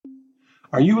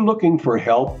Are you looking for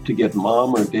help to get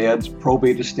mom or dad's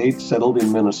probate estate settled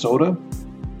in Minnesota?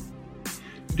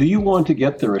 Do you want to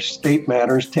get their estate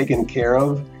matters taken care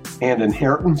of and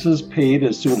inheritances paid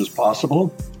as soon as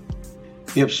possible?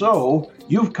 If so,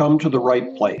 you've come to the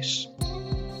right place.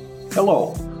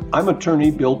 Hello, I'm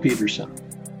attorney Bill Peterson.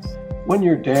 When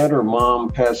your dad or mom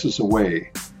passes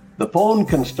away, the phone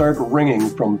can start ringing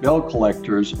from bill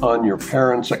collectors on your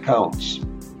parents' accounts.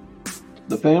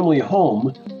 The family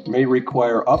home may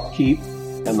require upkeep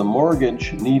and the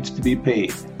mortgage needs to be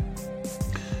paid.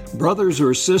 Brothers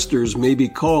or sisters may be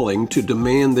calling to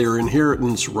demand their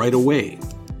inheritance right away.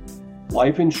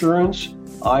 Life insurance,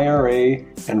 IRA,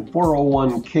 and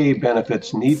 401k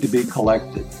benefits need to be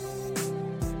collected.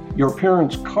 Your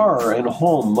parents' car and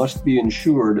home must be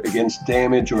insured against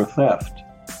damage or theft.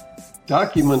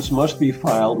 Documents must be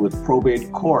filed with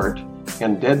probate court,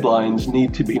 and deadlines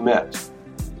need to be met.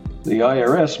 The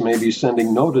IRS may be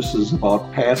sending notices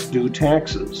about past due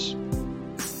taxes.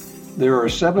 There are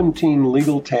 17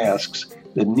 legal tasks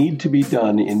that need to be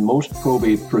done in most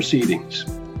probate proceedings.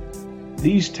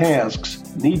 These tasks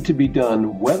need to be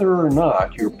done whether or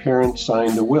not your parents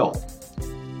signed a will.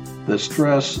 The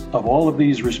stress of all of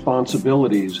these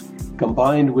responsibilities,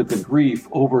 combined with the grief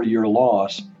over your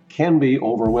loss, can be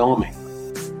overwhelming.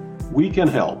 We can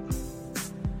help.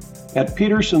 At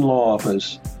Peterson Law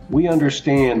Office, we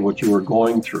understand what you are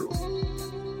going through.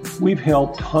 We've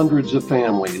helped hundreds of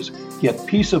families get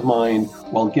peace of mind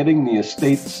while getting the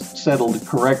estates settled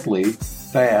correctly,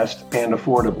 fast, and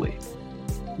affordably.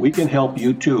 We can help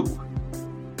you too.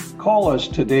 Call us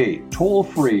today,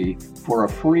 toll-free, for a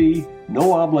free,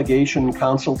 no-obligation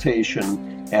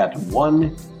consultation at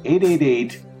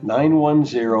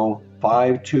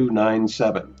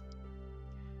 1-888-910-5297.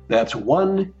 That's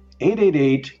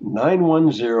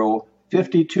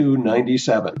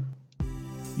 1-888-910-5297.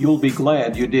 You'll be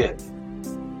glad you did.